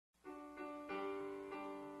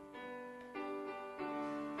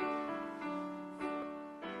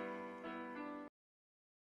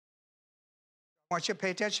I want you to pay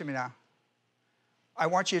attention to me now. I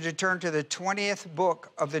want you to turn to the 20th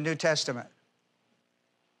book of the New Testament.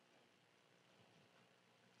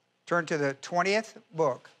 Turn to the 20th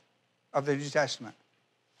book of the New Testament.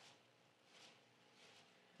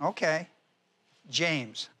 Okay.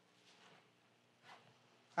 James.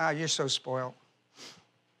 Ah, you're so spoiled.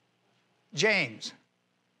 James.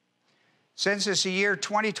 Since it's the year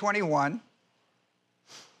 2021,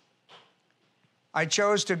 I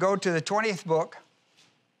chose to go to the 20th book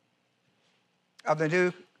of the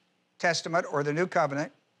New Testament or the New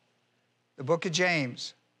Covenant, the book of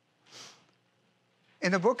James.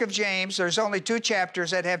 In the book of James, there's only 2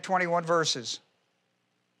 chapters that have 21 verses.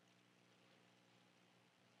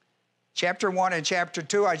 Chapter 1 and chapter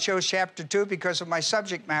 2, I chose chapter 2 because of my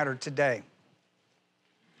subject matter today.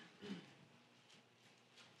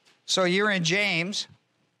 So you're in James,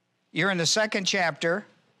 you're in the 2nd chapter,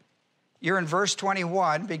 you're in verse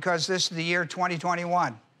 21 because this is the year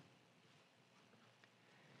 2021.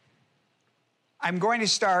 I'm going to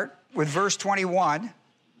start with verse 21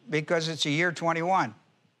 because it's the year 21.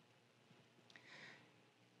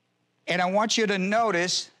 And I want you to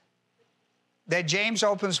notice that James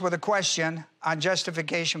opens with a question on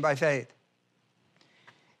justification by faith.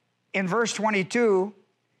 In verse 22,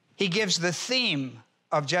 he gives the theme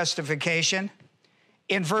of justification.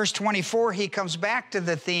 In verse 24, he comes back to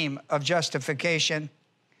the theme of justification.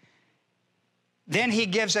 Then he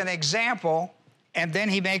gives an example, and then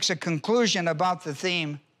he makes a conclusion about the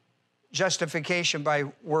theme, justification by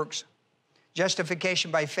works.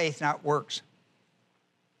 Justification by faith, not works.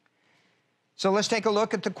 So let's take a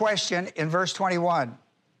look at the question in verse 21.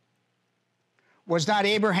 Was not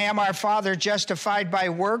Abraham our father justified by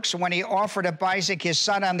works when he offered up Isaac his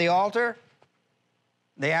son on the altar?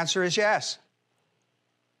 The answer is yes.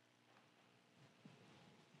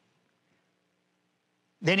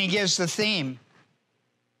 Then he gives the theme.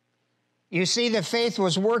 You see, the faith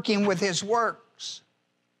was working with his works.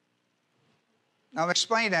 Now, I'll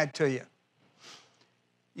explain that to you.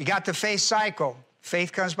 You got the faith cycle.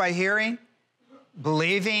 Faith comes by hearing,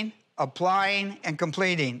 believing, applying, and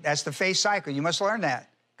completing. That's the faith cycle. You must learn that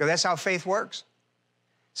because that's how faith works.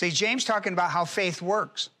 See, James talking about how faith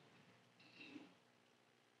works.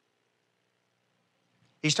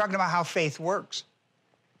 He's talking about how faith works.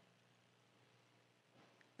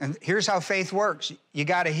 And here's how faith works. You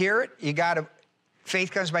got to hear it. Faith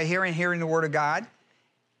comes by hearing the Word of God.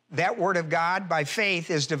 That Word of God, by faith,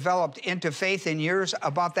 is developed into faith in yours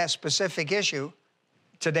about that specific issue.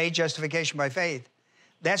 Today, justification by faith.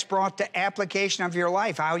 That's brought to application of your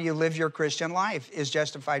life. How you live your Christian life is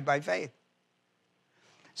justified by faith.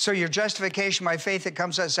 So your justification by faith that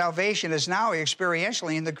comes at salvation is now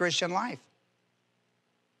experientially in the Christian life.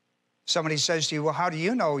 Somebody says to you, well, how do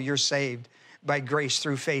you know you're saved? By grace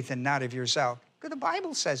through faith and not of yourself. Because the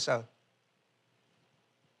Bible says so.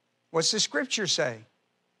 What's the scripture say?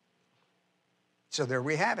 So there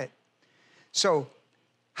we have it. So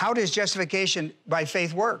how does justification by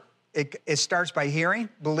faith work? It starts by hearing,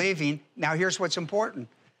 believing. Now here's what's important.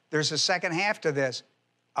 There's a second half to this.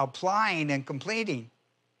 Applying and completing.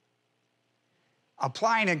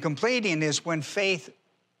 Applying and completing is when faith,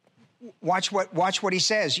 watch what he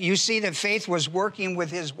says. You see that faith was working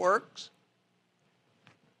with his works?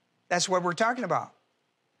 That's what we're talking about.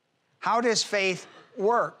 How does faith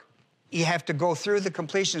work? You have to go through the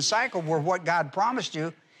completion cycle where what God promised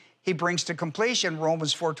you, he brings to completion,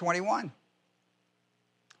 Romans 4:21.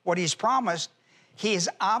 What he's promised, he has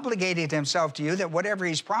obligated himself to you that whatever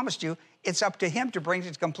he's promised you, it's up to him to bring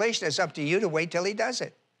it to completion. It's up to you to wait till he does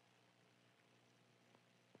it.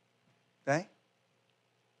 Okay?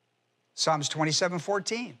 Psalms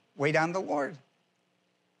 27:14, wait on the Lord.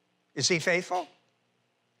 Is he faithful?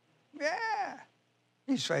 Yeah,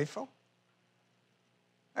 he's faithful.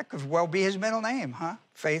 That could well be his middle name, huh?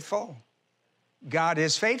 Faithful. God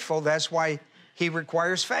is faithful. That's why he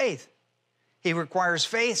requires faith. He requires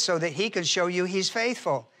faith so that he can show you he's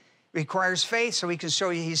faithful. He requires faith so he can show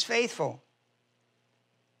you he's faithful.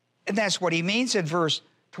 And that's what he means in verse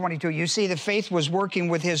 22. You see, the faith was working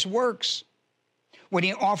with his works. When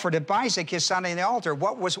he offered up Isaac, his son, on the altar,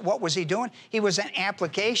 what was he doing? He was an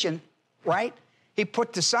application, right? He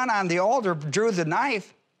put the son on the altar, drew the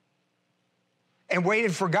knife, and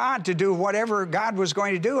waited for God to do whatever God was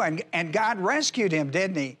going to do. And God rescued him,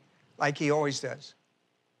 didn't he? Like he always does.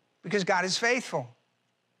 Because God is faithful.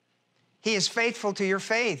 He is faithful to your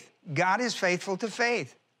faith. God is faithful to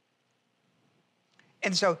faith.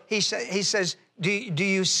 And so he says, do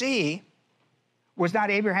you see, was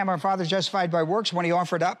not Abraham our father justified by works when he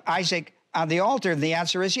offered up Isaac on the altar? And the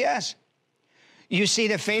answer is yes. You see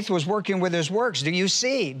that faith was working with his works. Do you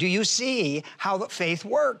see? Do you see how the faith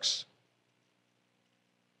works?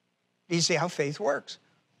 Do you see how faith works?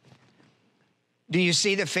 Do you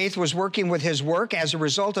see that faith was working with his work? As a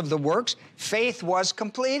result of the works, faith was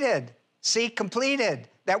completed. See, completed.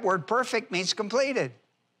 That word perfect means completed.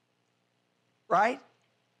 Right?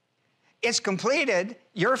 It's completed.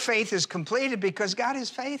 Your faith is completed because God is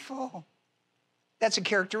faithful. That's a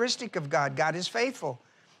characteristic of God. God is faithful.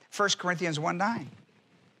 1 Corinthians 1:9.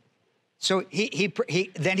 So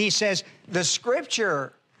then he says, the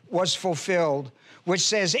scripture was fulfilled, which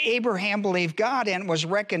says Abraham believed God and was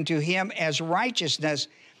reckoned to him as righteousness,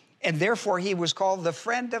 and therefore he was called the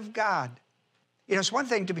friend of God. You know, it's one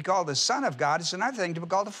thing to be called the son of God. It's another thing to be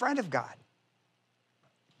called the friend of God.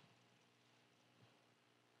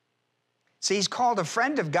 See, he's called a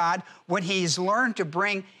friend of God when he's learned to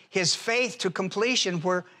bring his faith to completion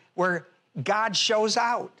where God shows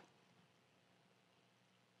out.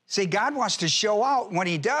 See, God wants to show out. When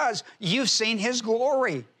he does, you've seen his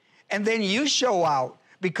glory. And then you show out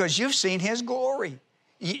because you've seen his glory.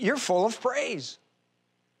 You're full of praise.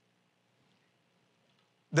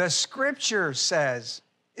 The scripture says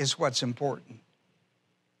is what's important.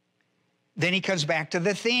 Then he comes back to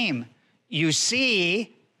the theme. You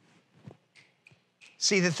see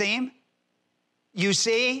the theme? You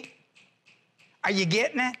see? Are you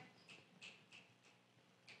getting it?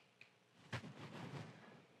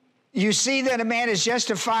 You see that a man is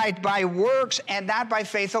justified by works and not by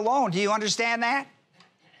faith alone. Do you understand that?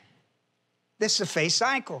 This is a faith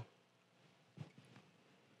cycle.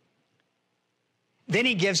 Then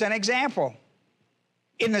he gives an example.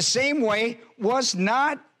 In the same way,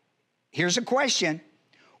 here's a question,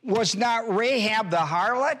 was not Rahab the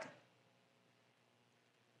harlot?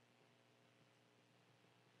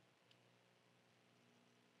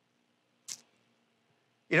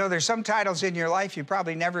 You know, there's some titles in your life you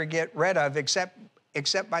probably never get rid of except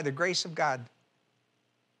by the grace of God.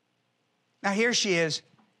 Now here she is.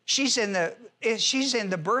 She's in the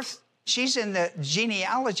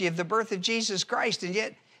genealogy of the birth of Jesus Christ, and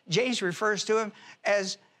yet James refers to him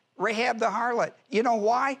as Rahab the harlot. You know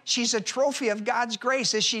why? She's a trophy of God's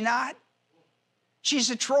grace, is she not? She's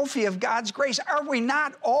a trophy of God's grace. Are we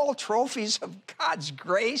not all trophies of God's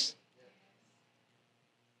grace?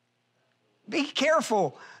 Be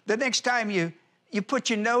careful the next time you put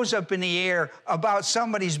your nose up in the air about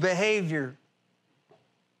somebody's behavior.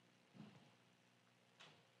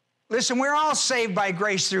 Listen, we're all saved by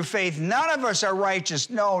grace through faith. None of us are righteous.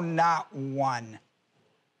 No, not one.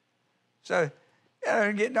 So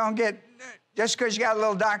don't get just because you got a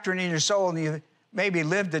little doctrine in your soul and you maybe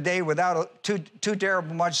lived a day without too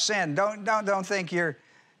terrible much sin. Don't think you're,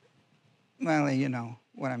 well, you know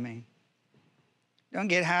what I mean. Don't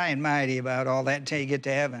get high and mighty about all that until you get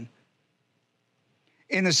to heaven.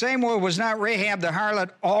 In the same way, was not Rahab the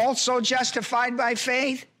harlot also justified by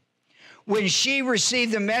faith when she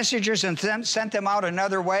received the messengers and sent them out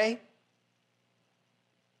another way?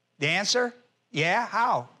 The answer? Yeah.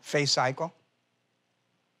 How? Faith cycle.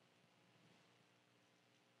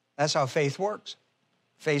 That's how faith works.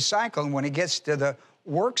 Faith cycle. And when it gets to the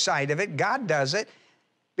work side of it, God does it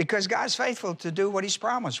because God's faithful to do what he's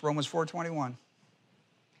promised, Romans 4:21.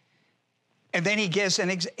 And then he gives a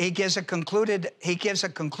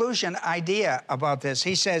conclusion idea about this.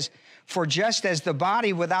 He says, for just as the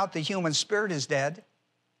body without the human spirit is dead,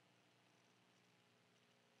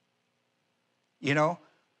 you know,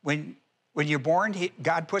 when you're born,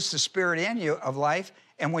 God puts the spirit in you of life,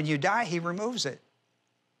 and when you die, he removes it.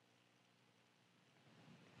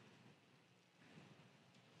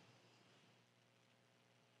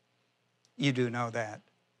 You do know that.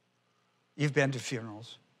 You've been to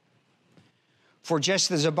funerals. For just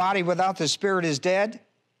as a body without the spirit is dead,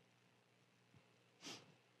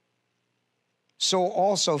 so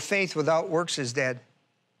also faith without works is dead.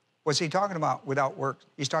 What's he talking about without works?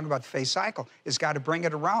 He's talking about the faith cycle. It's got to bring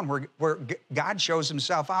it around where God shows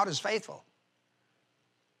himself out as faithful.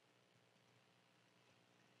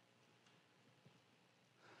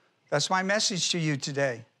 That's my message to you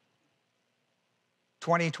today.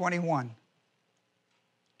 2021.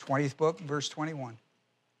 20th book, verse 21.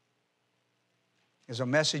 Is a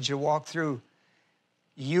message you walk through.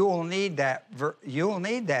 You'll need that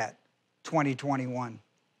 2021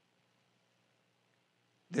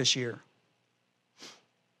 this year.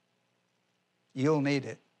 You'll need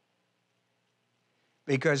it.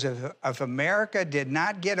 Because if America did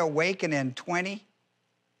not get awakened in 20,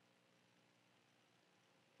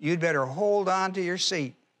 you'd better hold on to your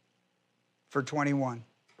seat for 21.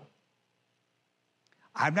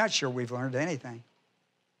 I'm not sure we've learned anything.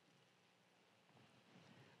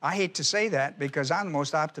 I hate to say that because I'm the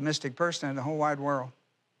most optimistic person in the whole wide world.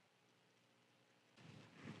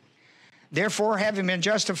 Therefore, having been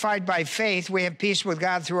justified by faith, we have peace with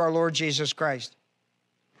God through our Lord Jesus Christ.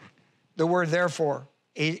 The word therefore,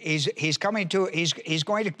 he's going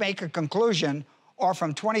to make a conclusion, or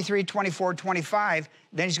from 23, 24, 25,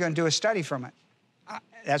 then he's going to do a study from it.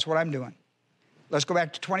 That's what I'm doing. Let's go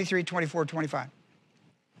back to 23, 24, 25.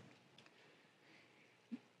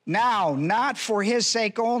 Now, not for his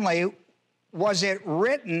sake only was it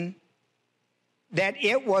written that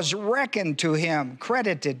it was reckoned to him,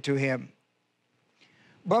 credited to him,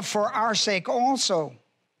 but for our sake also.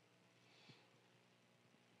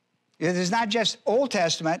 It is not just Old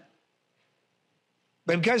Testament,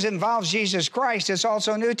 but because it involves Jesus Christ, it's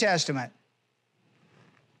also New Testament.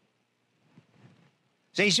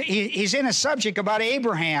 So he's in a subject about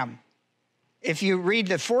Abraham. If you read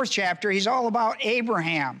the 4th chapter, he's all about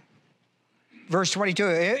Abraham. Verse 22,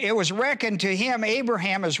 it was reckoned to him,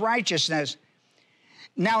 Abraham, as righteousness.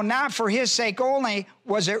 Now, not for his sake only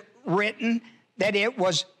was it written that it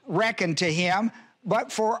was reckoned to him,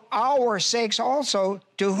 but for our sakes also,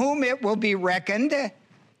 to whom it will be reckoned,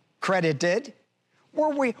 credited.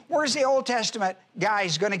 Where's the Old Testament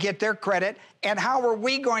guys going to get their credit, and how are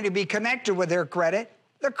we going to be connected with their credit?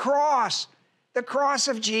 The cross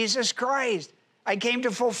of Jesus Christ. I came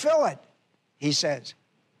to fulfill it, he says.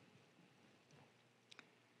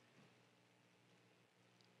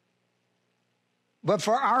 But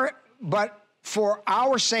for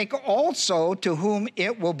our sake also, to whom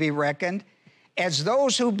it will be reckoned, as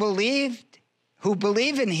those who believe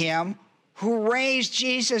in him, who raised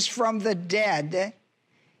Jesus from the dead,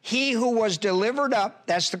 he who was delivered up,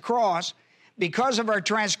 that's the cross, because of our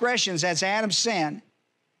transgressions, that's Adam's sin,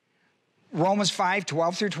 Romans 5,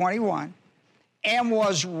 12 through 21, and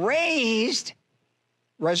was raised,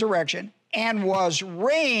 resurrection, and was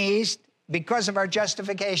raised because of our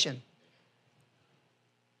justification.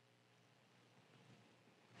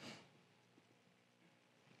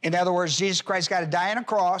 In other words, Jesus Christ got to die on a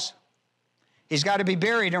cross. He's got to be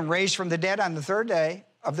buried and raised from the dead on the 3rd day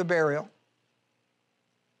of the burial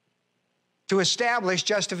to establish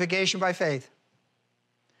justification by faith.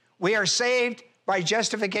 We are saved by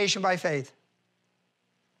justification by faith.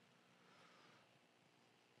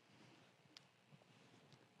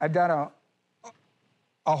 I've done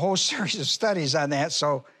a whole series of studies on that,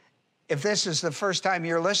 so if this is the first time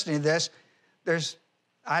you're listening to this, there's,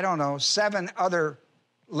 7 other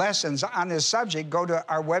lessons on this subject. Go to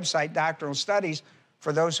our website, Doctrinal Studies,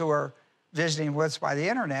 for those who are visiting with us by the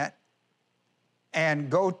internet, and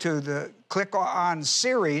go to click on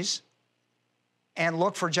series and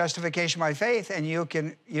look for justification by faith, and you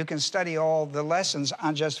can study all the lessons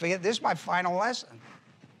on justification. This is my final lesson.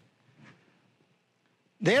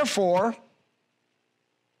 Therefore,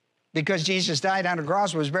 because Jesus died on the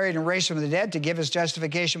cross, was buried and raised from the dead to give us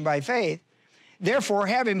justification by faith, therefore,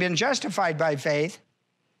 having been justified by faith,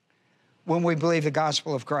 when we believe the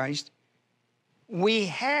gospel of Christ, we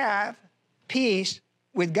have peace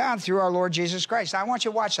with God through our Lord Jesus Christ. Now, I want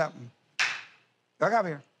you to watch something. Look up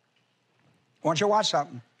here. I want you to watch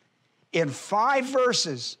something. In 5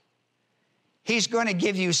 verses, he's going to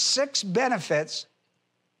give you 6 benefits.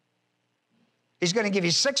 He's going to give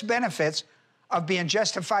you 6 benefits of being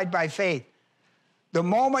justified by faith. The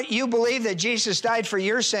moment you believe that Jesus died for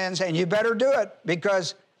your sins, and you better do it,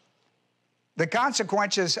 because the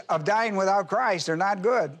consequences of dying without Christ are not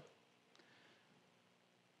good.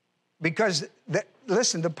 Because,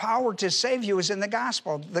 listen, the power to save you is in the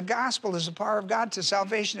gospel. The gospel is the power of God to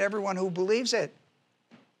salvation to everyone who believes it.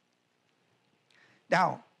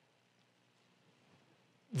 Now,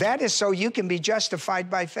 that is so you can be justified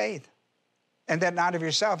by faith, and that not of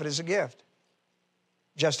yourself, it is a gift.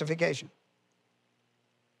 Justification.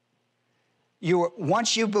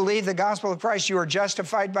 Once you believe the gospel of Christ, you are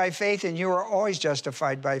justified by faith, and you are always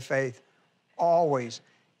justified by faith. Always.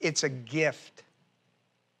 It's a gift.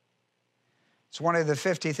 It's one of the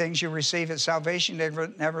 50 things you receive at salvation,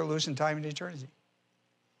 never lose in time and eternity.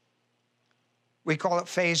 We call it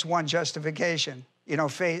phase 1 justification.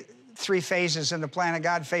 3 phases in the plan of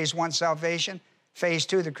God. Phase 1, salvation. Phase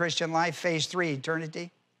 2, the Christian life. Phase 3,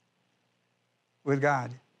 eternity with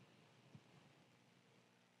God.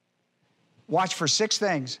 Watch for 6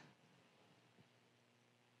 things.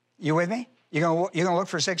 You with me? You gonna look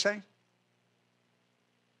for 6 things?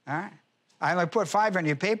 All right. I only put 5 on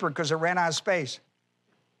your paper because it ran out of space.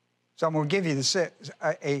 So I'm going to give you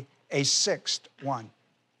a 6th one.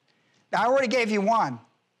 Now, I already gave you 1.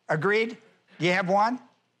 Agreed? Do you have 1?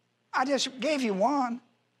 I just gave you 1.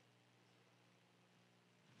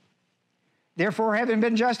 Therefore, having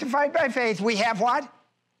been justified by faith, we have what?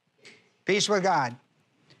 Peace with God.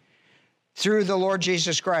 Through the Lord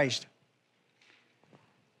Jesus Christ.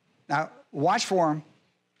 Now, watch for him.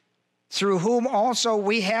 Through whom also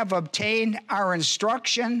we have obtained our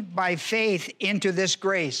instruction by faith into this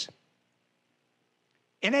grace.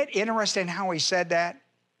 Isn't it interesting how he said that?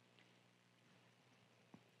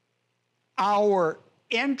 Our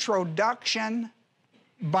introduction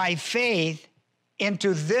by faith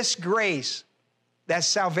into this grace. That's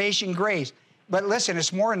salvation grace. But listen,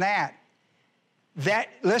 it's more than that.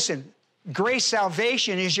 Listen, grace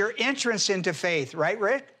salvation is your entrance into faith, right,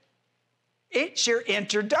 Rick? It's your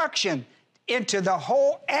introduction into the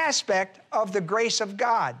whole aspect of the grace of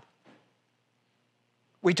God.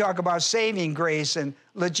 We talk about saving grace and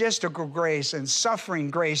logistical grace and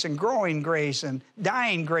suffering grace and growing grace and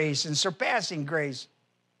dying grace and surpassing grace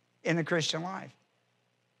in the Christian life.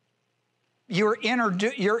 Your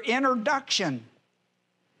introduction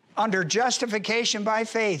under justification by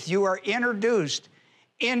faith, you are introduced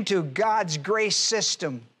into God's grace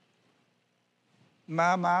system.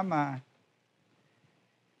 My.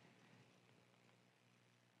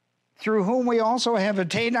 Through whom we also have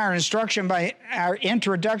obtained our instruction by our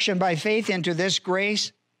introduction by faith into this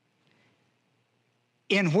grace,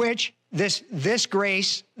 in which this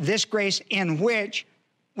grace in which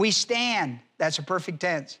we stand. That's a perfect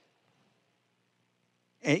tense.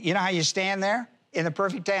 You know how you stand there? In the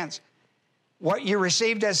perfect tense. What you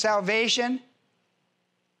received as salvation,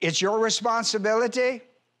 it's your responsibility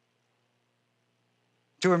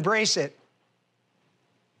to embrace it.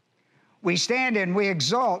 We stand and we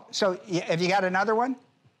exalt. So have you got another one?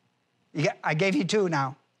 I gave you two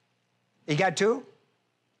now. You got two?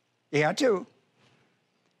 You got two.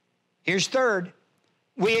 Here's third.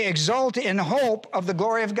 We exult in hope of the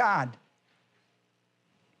glory of God.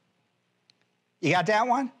 You got that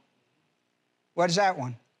one? What is that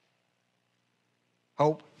one?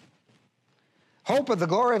 Hope. Hope of the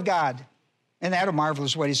glory of God. Isn't that a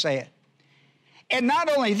marvelous way to say it? And not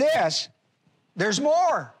only this, there's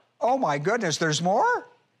more. Oh my goodness, there's more?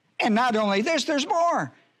 And not only this, there's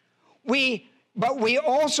more. But we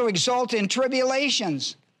also exult in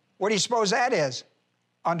tribulations. What do you suppose that is?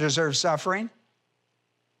 Undeserved suffering.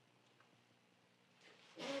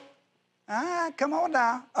 Come on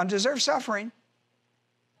now. Undeserved suffering.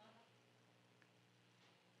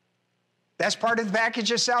 That's part of the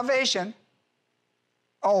package of salvation.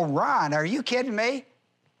 Oh, Ron, are you kidding me?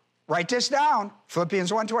 Write this down.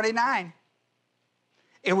 Philippians 1:29.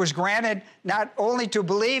 It was granted not only to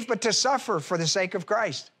believe, but to suffer for the sake of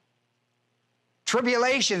Christ.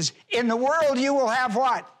 Tribulations. In the world you will have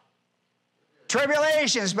what?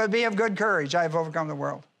 Tribulations, but be of good courage. I have overcome the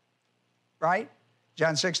world. Right?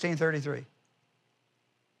 John 16:33.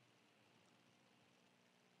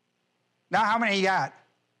 Now, how many you got?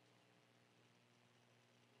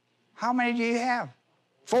 How many do you have?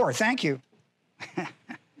 4, thank you.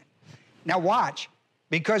 Now watch,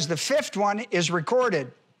 because the fifth one is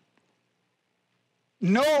recorded.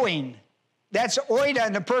 Knowing, that's oida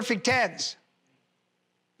in the perfect tense.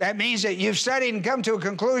 That means that you've studied and come to a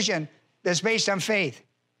conclusion that's based on faith.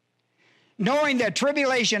 Knowing that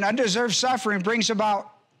tribulation, undeserved suffering brings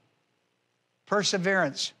about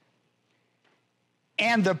perseverance.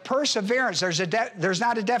 And the perseverance, there's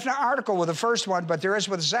not a definite article with the first one, but there is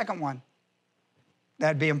with the second one.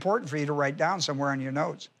 That'd be important for you to write down somewhere in your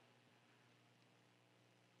notes.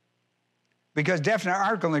 Because definite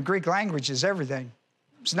article in the Greek language is everything.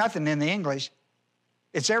 It's nothing in the English.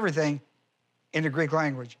 It's everything in the Greek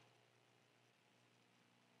language.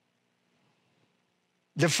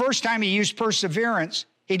 The first time he used perseverance,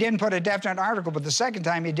 he didn't put a definite article, but the second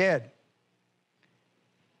time he did.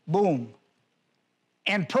 Boom.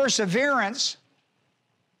 And perseverance,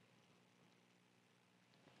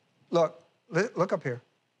 look up here.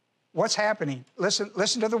 What's happening?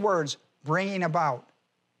 Listen to the words, bringing about.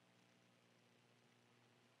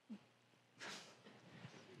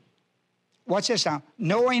 What's this now?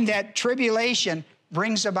 Knowing that tribulation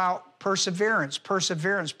brings about perseverance.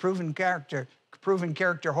 Perseverance, proven character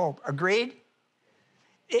hope. Agreed?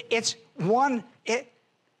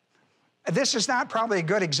 This is not probably a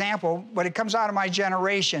good example, but it comes out of my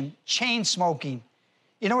generation. Chain smoking.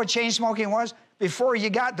 You know what chain smoking was? Before you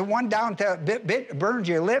got the one down to burned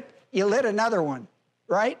your lip, you lit another one,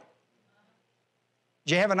 right?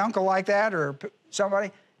 Did you have an uncle like that or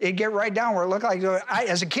somebody? It'd get right down where it looked like,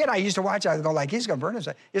 as a kid, I used to watch it. I'd go like, he's going to burn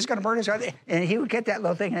himself. He's going to burn himself. And he would get that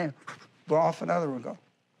little thing and go off, another one would go.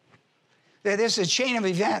 This is a chain of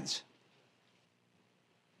events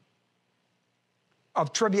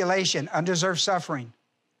of tribulation, undeserved suffering.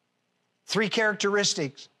 3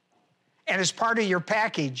 characteristics. And it's part of your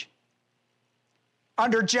package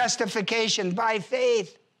under justification by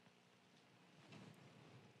faith.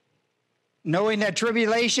 Knowing that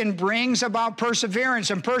tribulation brings about perseverance,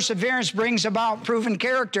 and perseverance brings about proven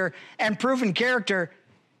character, and proven character,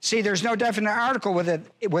 see, there's no definite article with it,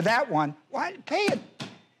 with that one. Why? Pay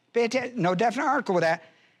attention. No definite article with that.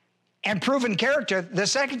 And proven character, the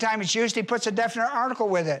second time it's used, he puts a definite article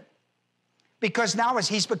with it. Because now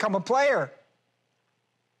he's become a player.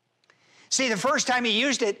 See, the first time he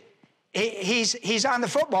used it, he's on the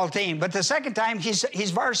football team, but the second time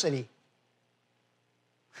he's varsity.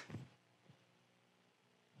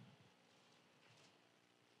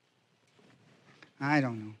 I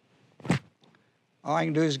don't know. All I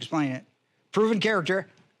can do is explain it. Proven character,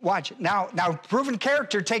 watch. Now proven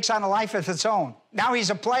character takes on a life of its own. Now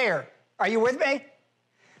he's a player. Are you with me?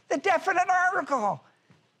 The definite article.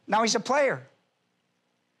 Now he's a player.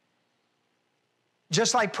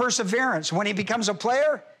 Just like perseverance, when he becomes a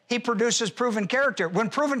player, he produces proven character. When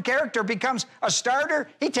proven character becomes a starter,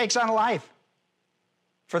 he takes on a life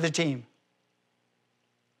for the team.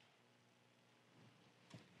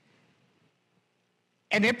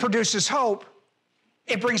 And it produces hope.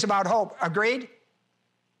 It brings about hope. Agreed?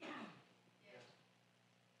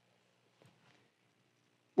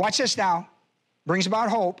 Watch this now. Brings about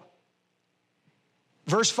hope.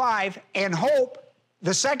 Verse 5, and hope,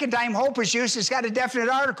 the second time hope is used, it's got a definite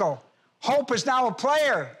article. Hope is now a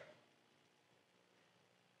player.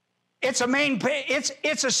 It's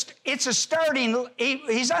a starting,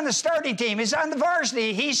 he's on the starting team. He's on the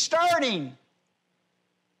varsity. He's starting.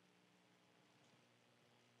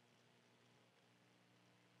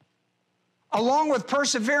 Along with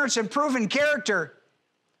perseverance and proven character,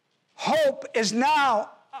 hope is now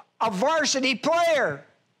a varsity player.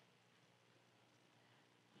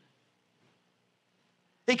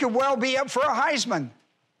 He could well be up for a Heisman.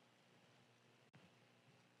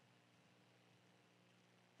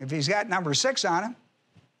 If he's got number 6 on him,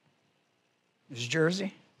 his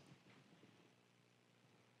jersey.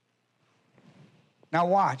 Now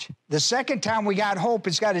watch. The second time we got hope,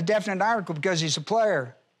 it's got a definite article because he's a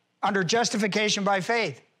player. Under justification by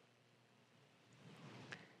faith.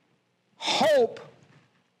 Hope.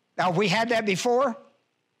 Now, we had that before.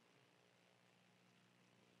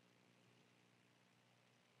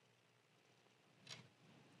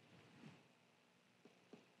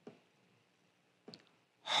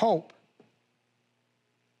 Hope.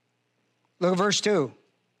 Look at verse 2.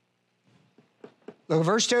 Look at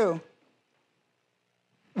verse 2.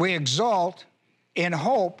 We exult in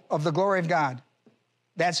hope of the glory of God.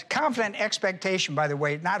 That's confident expectation, by the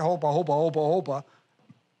way, not hopa.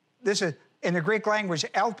 This is, in the Greek language,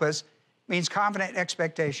 elpis means confident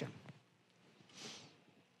expectation.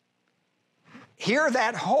 Here,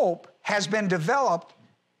 that hope has been developed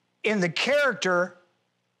in the character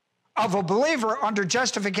of a believer under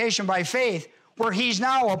justification by faith, where he's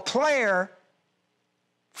now a player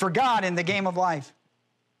for God in the game of life.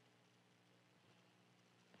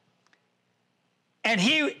 And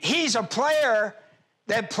he's a player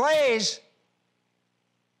that plays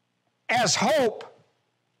as hope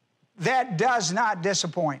that does not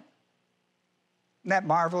disappoint. Isn't that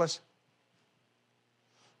marvelous?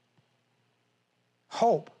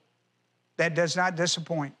 Hope that does not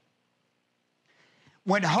disappoint.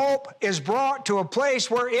 When hope is brought to a place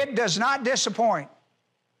where it does not disappoint,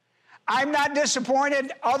 I'm not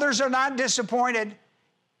disappointed, others are not disappointed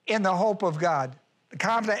in the hope of God, the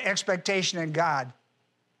confident expectation in God.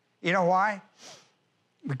 You know why?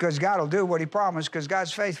 Because God will do what he promised, because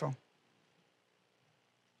God's faithful.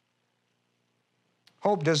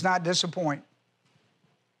 Hope does not disappoint.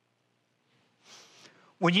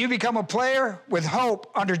 When you become a player with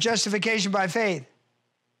hope under justification by faith,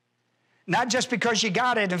 not just because you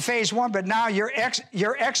got it in phase 1, but now you're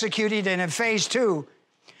executing it in phase 2.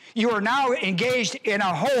 You are now engaged in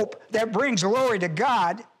a hope that brings glory to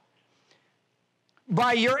God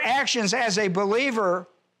by your actions as a believer,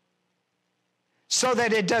 so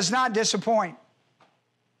that it does not disappoint.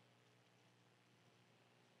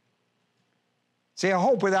 See, a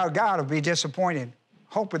hope without God will be disappointing.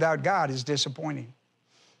 Hope without God is disappointing.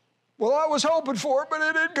 Well, I was hoping for it, but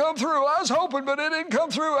it didn't come through. I was hoping, but it didn't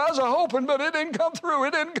come through. I was hoping, but it didn't come through.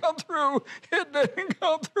 It didn't come through. It didn't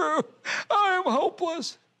come through. I am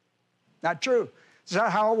hopeless. Not true. It's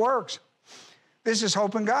not how it works. This is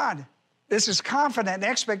hope in God. This is confident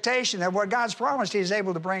expectation that what God's promised, he's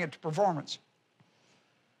able to bring it to performance.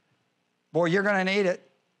 Boy, you're going to need it.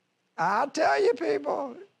 I'll tell you,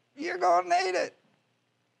 people, you're going to need it.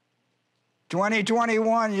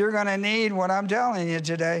 2021, you're going to need what I'm telling you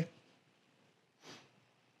today.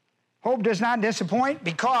 Hope does not disappoint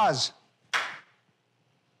because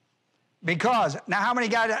Because, now how many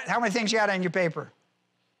things you got on your paper?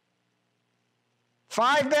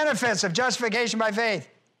 5 benefits of justification by faith.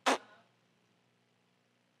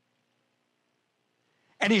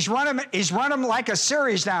 And he's run them like a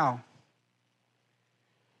series now.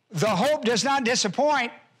 The hope does not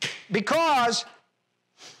disappoint because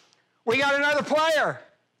we got another player.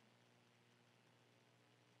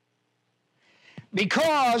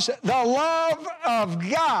 Because the love of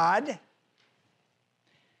God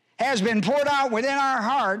has been poured out within our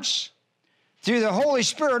hearts through the Holy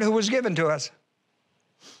Spirit who was given to us.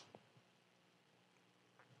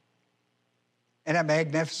 Isn't that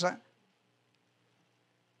magnificent?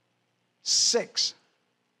 6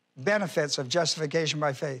 benefits of justification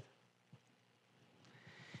by faith.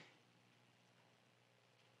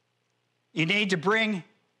 You need to bring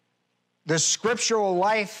the scriptural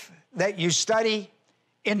life that you study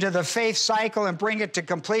into the faith cycle and bring it to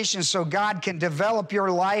completion so God can develop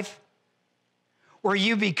your life where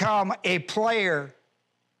you become a player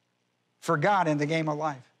for God in the game of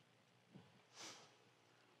life.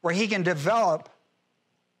 Where he can develop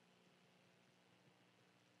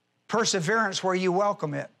perseverance where you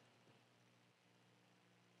welcome it.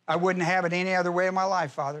 I wouldn't have it any other way in my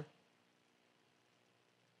life, Father.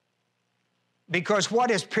 Because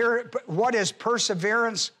what is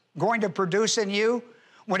perseverance going to produce in you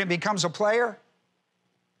when it becomes a player?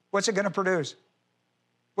 What's it going to produce?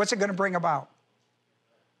 What's it going to bring about?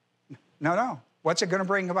 No. What's it going to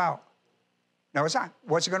bring about? No, it's not.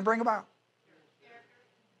 What's it going to bring about?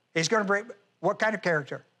 He's going to bring, what kind of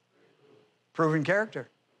character? Proven character.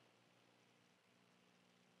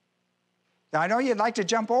 Now, I know you'd like to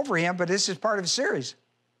jump over him, but this is part of the series.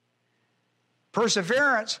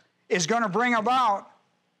 Perseverance is going to bring about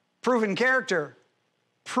proven character.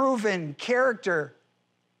 Proven character.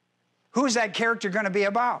 Who's that character going to be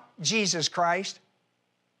about? Jesus Christ.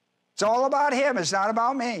 It's all about him. It's not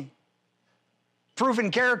about me.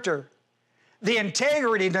 Proven character. The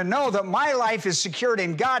integrity to know that my life is secured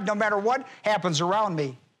in God no matter what happens around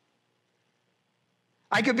me.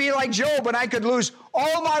 I could be like Job and I could lose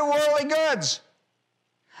all my worldly goods.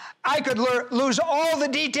 I could lose all the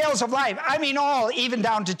details of life. I mean all, even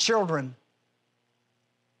down to children.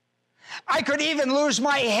 I could even lose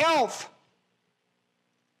my health.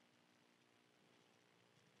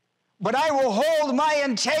 But I will hold my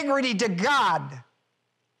integrity to God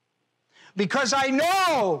because I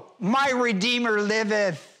know my Redeemer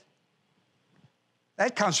liveth.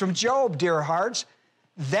 That comes from Job, dear hearts.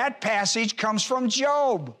 That passage comes from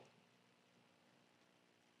Job.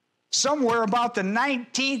 Somewhere about the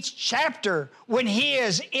 19th chapter when he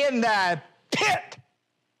is in the pit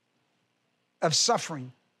of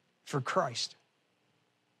suffering for Christ.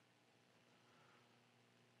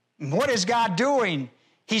 And what is God doing?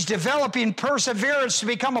 He's developing perseverance to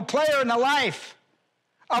become a player in the life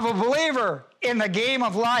of a believer in the game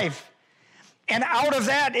of life. And out of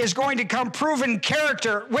that is going to come proven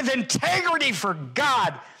character with integrity for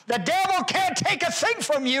God. The devil can't take a thing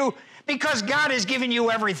from you because God has given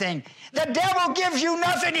you everything. The devil gives you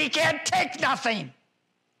nothing, he can't take nothing.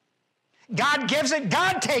 God gives it,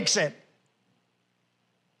 God takes it.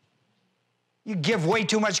 You give way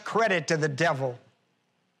too much credit to the devil.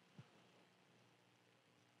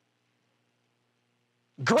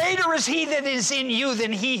 Greater is he that is in you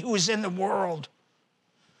than he who is in the world.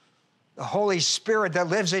 The Holy Spirit that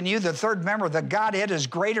lives in you, the third member of the Godhead, is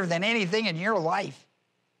greater than anything in your life.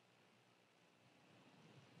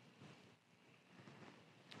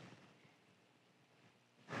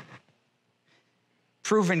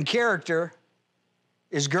 Proven character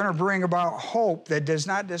is going to bring about hope that does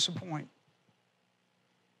not disappoint.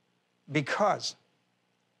 Because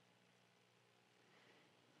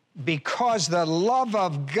the love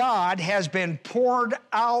of God has been poured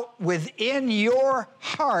out within your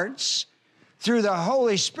hearts through the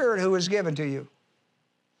Holy Spirit who is given to you.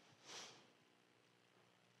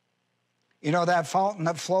 You know that fountain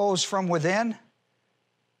that flows from within?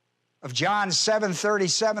 Of John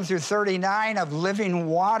 7:37 through 39 of living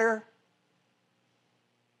water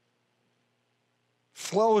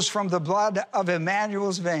flows from the blood of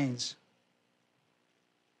Emmanuel's veins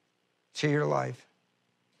to your life.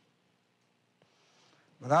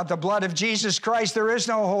 Without the blood of Jesus Christ, there is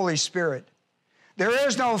no Holy Spirit. There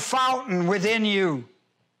is no fountain within you.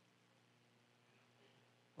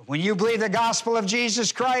 When you believe the gospel of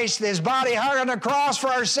Jesus Christ, his body hung on the cross for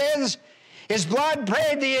our sins, his blood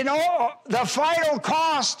paid the final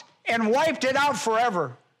cost and wiped it out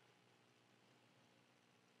forever.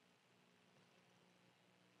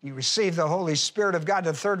 You receive the Holy Spirit of God,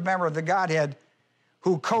 the third member of the Godhead,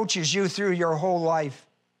 who coaches you through your whole life.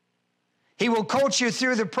 He will coach you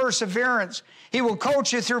through the perseverance. He will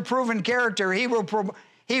coach you through proven character. He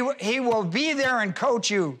will be there and coach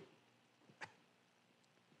you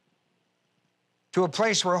to a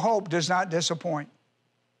place where hope does not disappoint.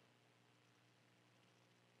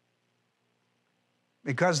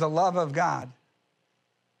 Because the love of God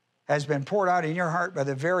has been poured out in your heart by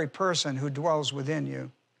the very person who dwells within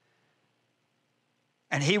you.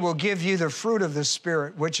 And he will give you the fruit of the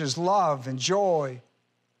Spirit, which is love and joy,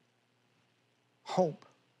 hope.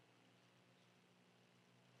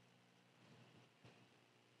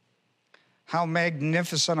 How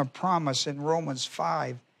magnificent a promise in Romans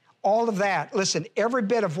 5. All of that, listen, every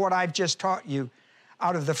bit of what I've just taught you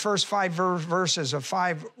out of the first 5 verses of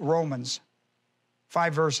 5 Romans,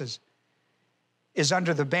 5 verses, is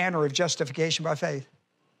under the banner of justification by faith.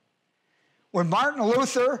 When Martin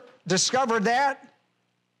Luther discovered that,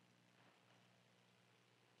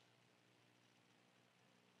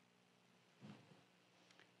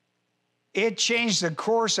 it changed the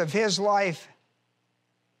course of his life,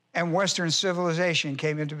 and Western civilization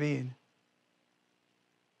came into being.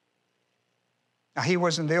 Now, he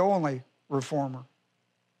wasn't the only reformer.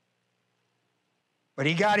 But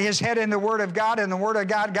he got his head in the Word of God, and the Word of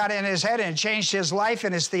God got in his head and changed his life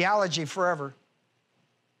and his theology forever.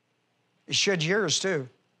 It should yours, too.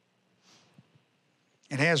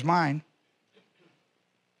 It has mine.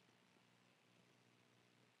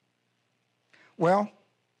 Well,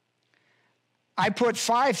 I put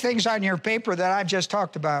 5 things on your paper that I've just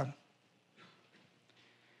talked about.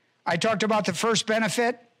 I talked about the first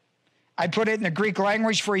benefit. I put it in the Greek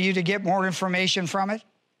language for you to get more information from it.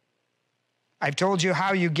 I've told you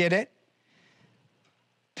how you get it.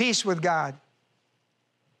 Peace with God.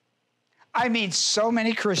 I meet so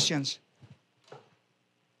many Christians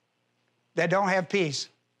that don't have peace.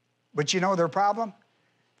 But you know their problem?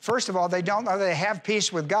 First of all, they don't know they have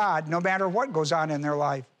peace with God no matter what goes on in their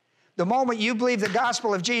life. The moment you believe the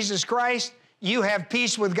gospel of Jesus Christ, you have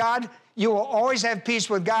peace with God. You will always have peace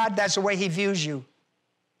with God. That's the way he views you.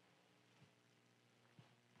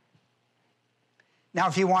 Now,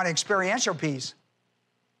 if you want experiential peace,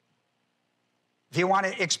 if you want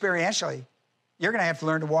it experientially, you're going to have to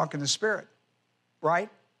learn to walk in the Spirit, right?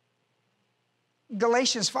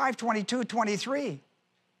 Galatians 5:22-23,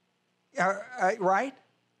 right?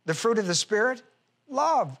 The fruit of the Spirit,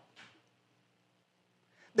 love.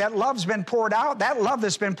 That love's been poured out. That love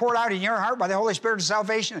that's been poured out in your heart by the Holy Spirit of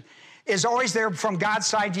salvation is always there from God's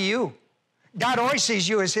side to you. God always sees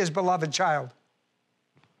you as his beloved child.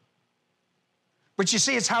 But you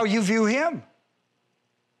see, it's how you view him.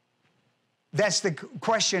 That's the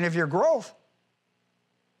question of your growth.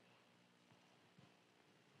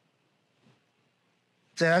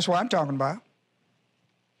 See, that's what I'm talking about.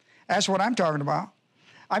 That's what I'm talking about.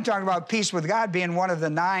 I'm talking about peace with God being one of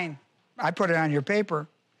the 9, I put it on your paper,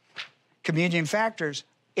 communion factors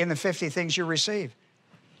in the 50 things you receive.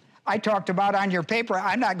 I talked about on your paper,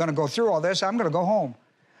 I'm not going to go through all this, I'm going to go home.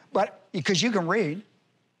 But because you can read.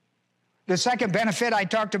 The second benefit I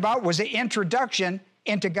talked about was the introduction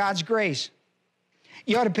into God's grace.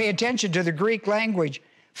 You ought to pay attention to the Greek language.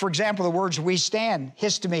 For example, the words we stand,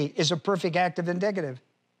 histemi, is a perfect active indicative.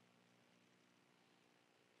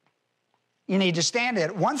 You need to stand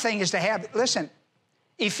it. One thing is to have, listen,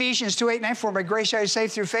 Ephesians 2:8-9, for by grace are you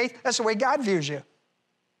saved through faith. That's the way God views you.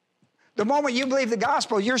 The moment you believe the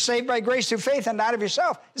gospel, you're saved by grace through faith and not of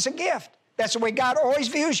yourself. It's a gift. That's the way God always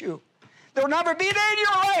views you. There will never be a day in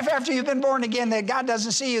your life after you've been born again that God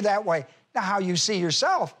doesn't see you that way. Now, how you see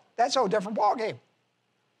yourself, that's a whole different ballgame.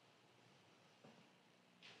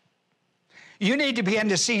 You need to begin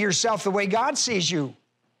to see yourself the way God sees you.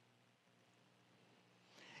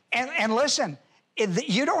 And listen,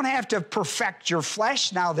 you don't have to perfect your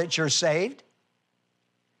flesh now that you're saved.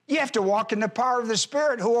 You have to walk in the power of the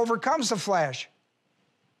Spirit who overcomes the flesh.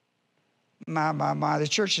 The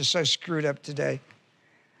church is so screwed up today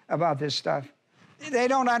about this stuff. They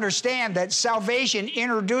don't understand that salvation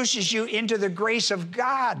introduces you into the grace of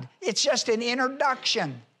God. It's just an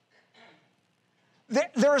introduction.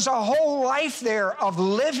 There's a whole life there of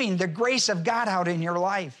living the grace of God out in your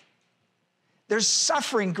life. There's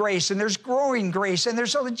suffering grace, and there's growing grace, and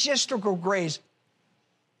there's a logistical grace.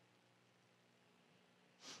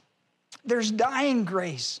 There's dying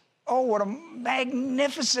grace. Oh, what a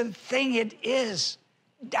magnificent thing it is.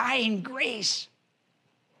 Dying grace.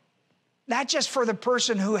 Not just for the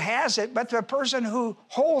person who has it, but the person who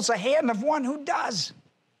holds the hand of one who does.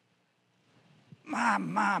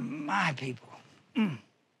 My people.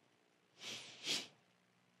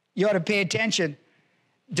 You ought to pay attention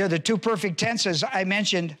to the 2 perfect tenses I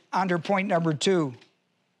mentioned under point number 2.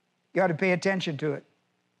 You ought to pay attention to it.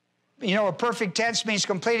 You know, a perfect tense means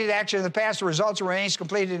completed action in the past. The results remains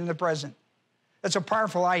completed in the present. That's a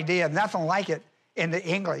powerful idea. Nothing like it in the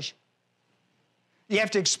English. You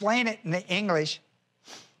have to explain it in the English.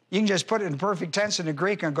 You can just put it in perfect tense in the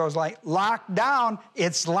Greek and it goes like, locked down,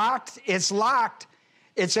 it's locked, it's locked.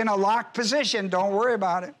 It's in a locked position, don't worry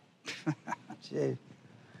about it.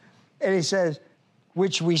 And he says,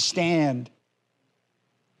 which we stand.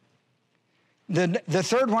 The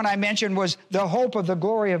third one I mentioned was the hope of the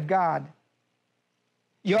glory of God.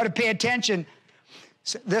 You ought to pay attention.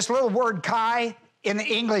 This little word kai in the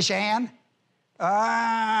English and,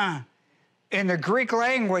 in the Greek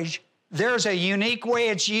language, there's a unique way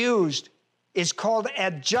it's used. It's called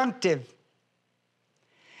adjunctive.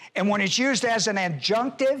 And when it's used as an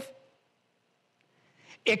adjunctive,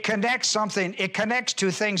 it connects something. It connects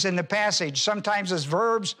two things in the passage. Sometimes it's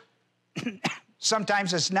verbs,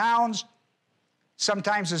 sometimes it's nouns,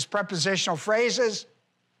 sometimes it's prepositional phrases.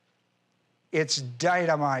 It's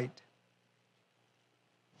dynamite.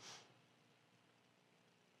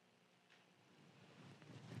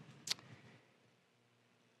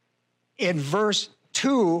 In verse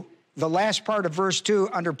 2, the last part of verse 2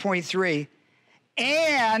 under point 3,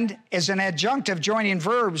 and as an adjunctive joining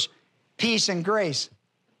verbs, peace and grace.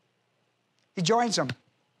 He joins them.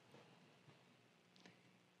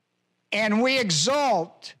 And we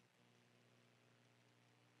exult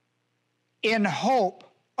in hope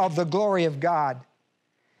of the glory of God.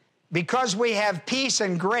 Because we have peace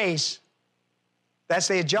and grace, that's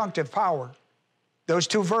the adjunctive power. Those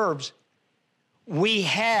two verbs. We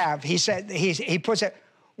have, he said, he puts it,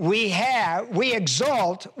 we have, we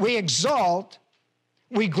exult, we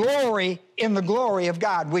glory in the glory of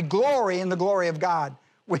God. We glory in the glory of God.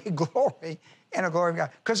 We glory in the glory of God.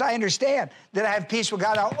 Because I understand that I have peace with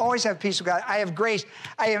God. I'll always have peace with God. I have grace.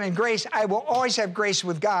 I am in grace. I will always have grace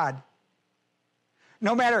with God.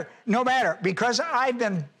 No matter, because I've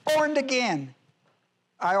been born again,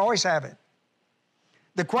 I always have it.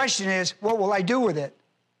 The question is, what will I do with it?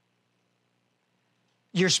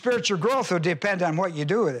 Your spiritual growth will depend on what you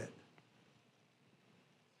do with it.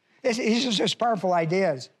 These are just powerful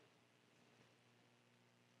ideas.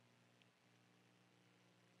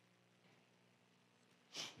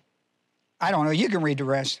 I don't know. You can read the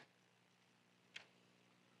rest.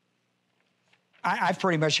 I've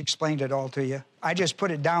pretty much explained it all to you. I just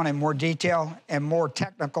put it down in more detail and more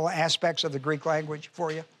technical aspects of the Greek language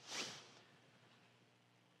for you.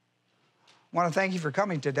 I want to thank you for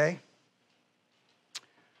coming today.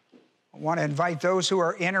 I want to invite those who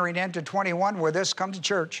are entering into 21 with us, come to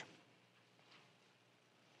church.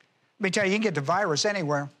 Let me tell you, you can get the virus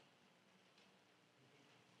anywhere.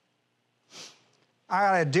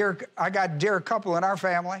 I got a dear couple in our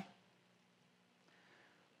family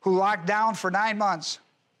who locked down for 9 months.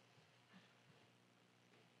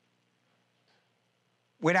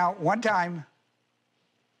 Went out one time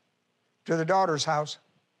to the daughter's house,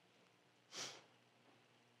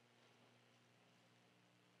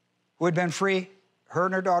 who had been free, her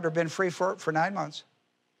and her daughter had been free for 9 months.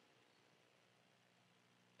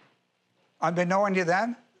 Unbeknown to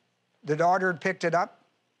them, the daughter had picked it up,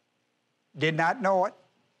 did not know it.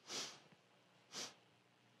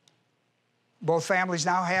 Both families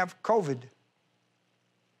now have COVID.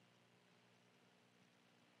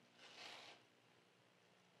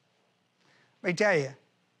 Let me tell you,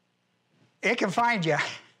 it can find you.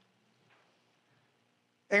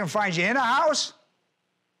 It can find you in a house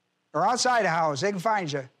or outside a house. They can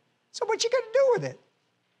find you. So what you going to do with it?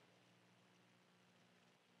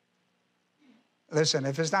 Listen,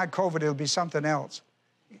 if it's not COVID, it'll be something else.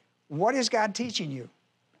 What is God teaching you?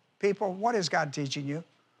 People, what is God teaching you?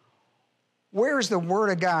 Where is the Word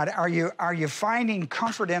of God? Are you finding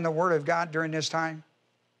comfort in the Word of God during this time?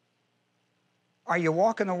 Are you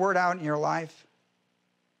walking the Word out in your life?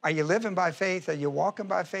 Are you living by faith? Are you walking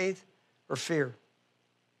by faith or fear?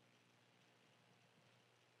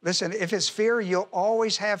 Listen, if it's fear, you'll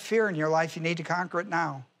always have fear in your life. You need to conquer it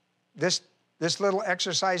now. This little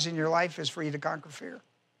exercise in your life is for you to conquer fear.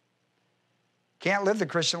 Can't live the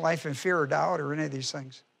Christian life in fear or doubt or any of these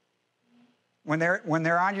things. When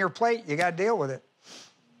they're on your plate, you got to deal with it.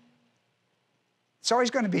 It's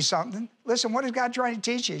always going to be something. Listen, what is God trying to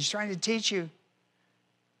teach you? He's trying to teach you.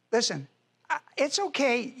 Listen, it's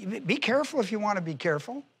okay. Be careful if you want to be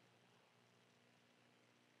careful.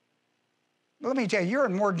 Let me tell you, you're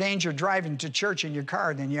in more danger driving to church in your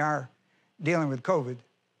car than you are dealing with COVID.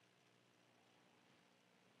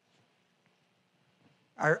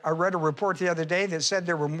 I read a report the other day that said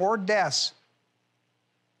there were more deaths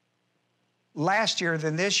last year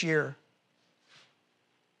than this year.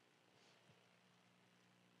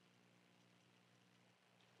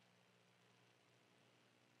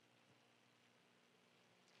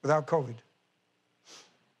 without COVID.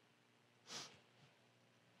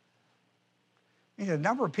 The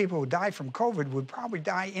number of people who die from COVID would probably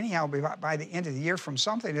die anyhow by the end of the year from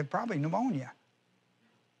something, probably pneumonia,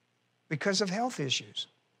 because of health issues.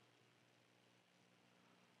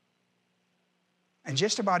 And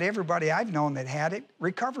just about everybody I've known that had it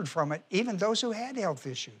recovered from it, even those who had health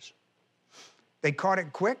issues. They caught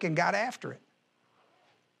it quick and got after it.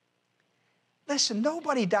 Listen,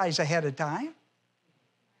 nobody dies ahead of time.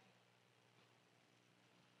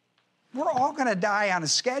 We're all going to die on a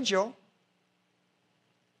schedule.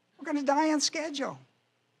 We're going to die on schedule.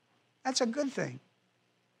 That's a good thing.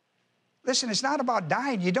 Listen, it's not about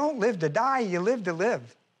dying. You don't live to die, you live to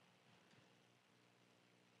live.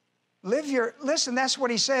 Listen, that's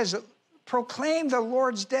what he says. Proclaim the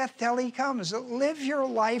Lord's death till he comes. Live your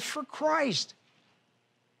life for Christ.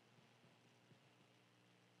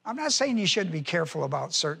 I'm not saying you shouldn't be careful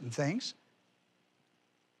about certain things.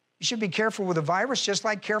 You should be careful with a virus, just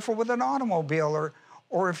like careful with an automobile,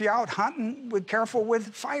 or if you're out hunting, be careful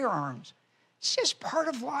with firearms. It's just part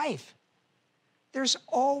of life. There's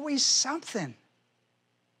always something.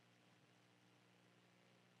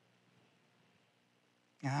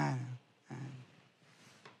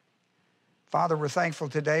 Father, we're thankful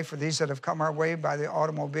today for these that have come our way by the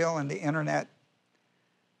automobile and the internet.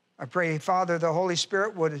 I pray, Father, the Holy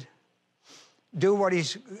Spirit would do what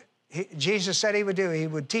Jesus said he would do. He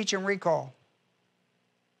would teach and recall.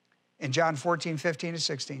 In John 14, 15 and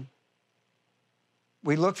 16.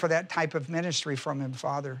 We look for that type of ministry from him,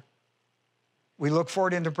 Father. We look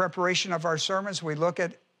forward in the preparation of our sermons. We look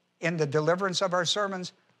in the deliverance of our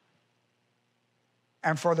sermons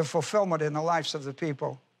and for the fulfillment in the lives of the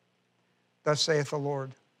people. Thus saith the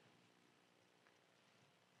Lord.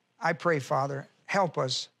 I pray, Father, help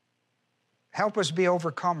us. Help us be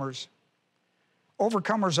overcomers.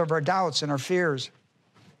 Overcomers of our doubts and our fears.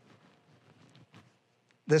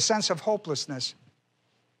 The sense of hopelessness.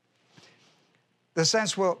 The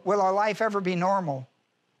sense, will our life ever be normal?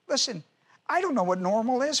 Listen, I don't know what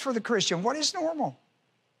normal is for the Christian. What is normal?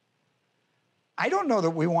 I don't know that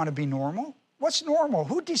we want to be normal. What's normal?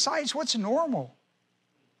 Who decides what's normal?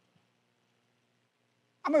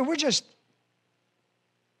 I mean, we're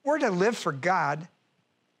to live for God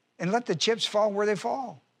and let the chips fall where they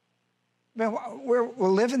fall. I mean,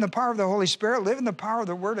 we'll live in the power of the Holy Spirit, live in the power of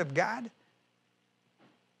the Word of God.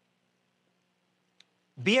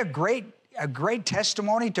 Be a great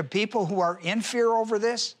testimony to people who are in fear over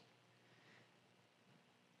this.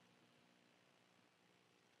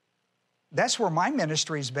 That's where my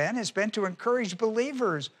ministry's been. It's been to encourage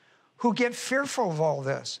believers who get fearful of all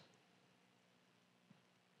this.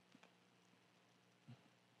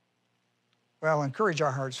 Well, encourage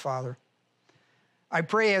our hearts, Father. I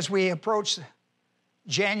pray as we approach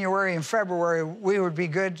January and February, we would be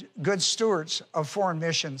good stewards of foreign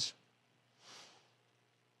missions.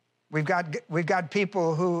 We've got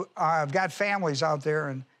people who have got families out there,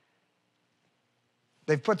 and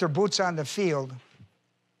they've put their boots on the field.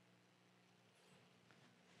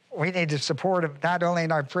 We need to support them, not only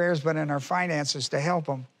in our prayers, but in our finances to help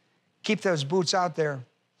them. Keep those boots out there.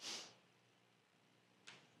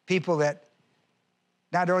 People that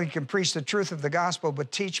not only can preach the truth of the gospel,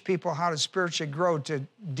 but teach people how to spiritually grow to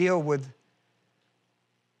deal with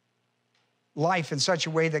life in such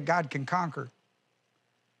a way that God can conquer.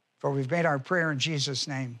 For we've made our prayer in Jesus'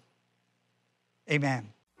 name. Amen.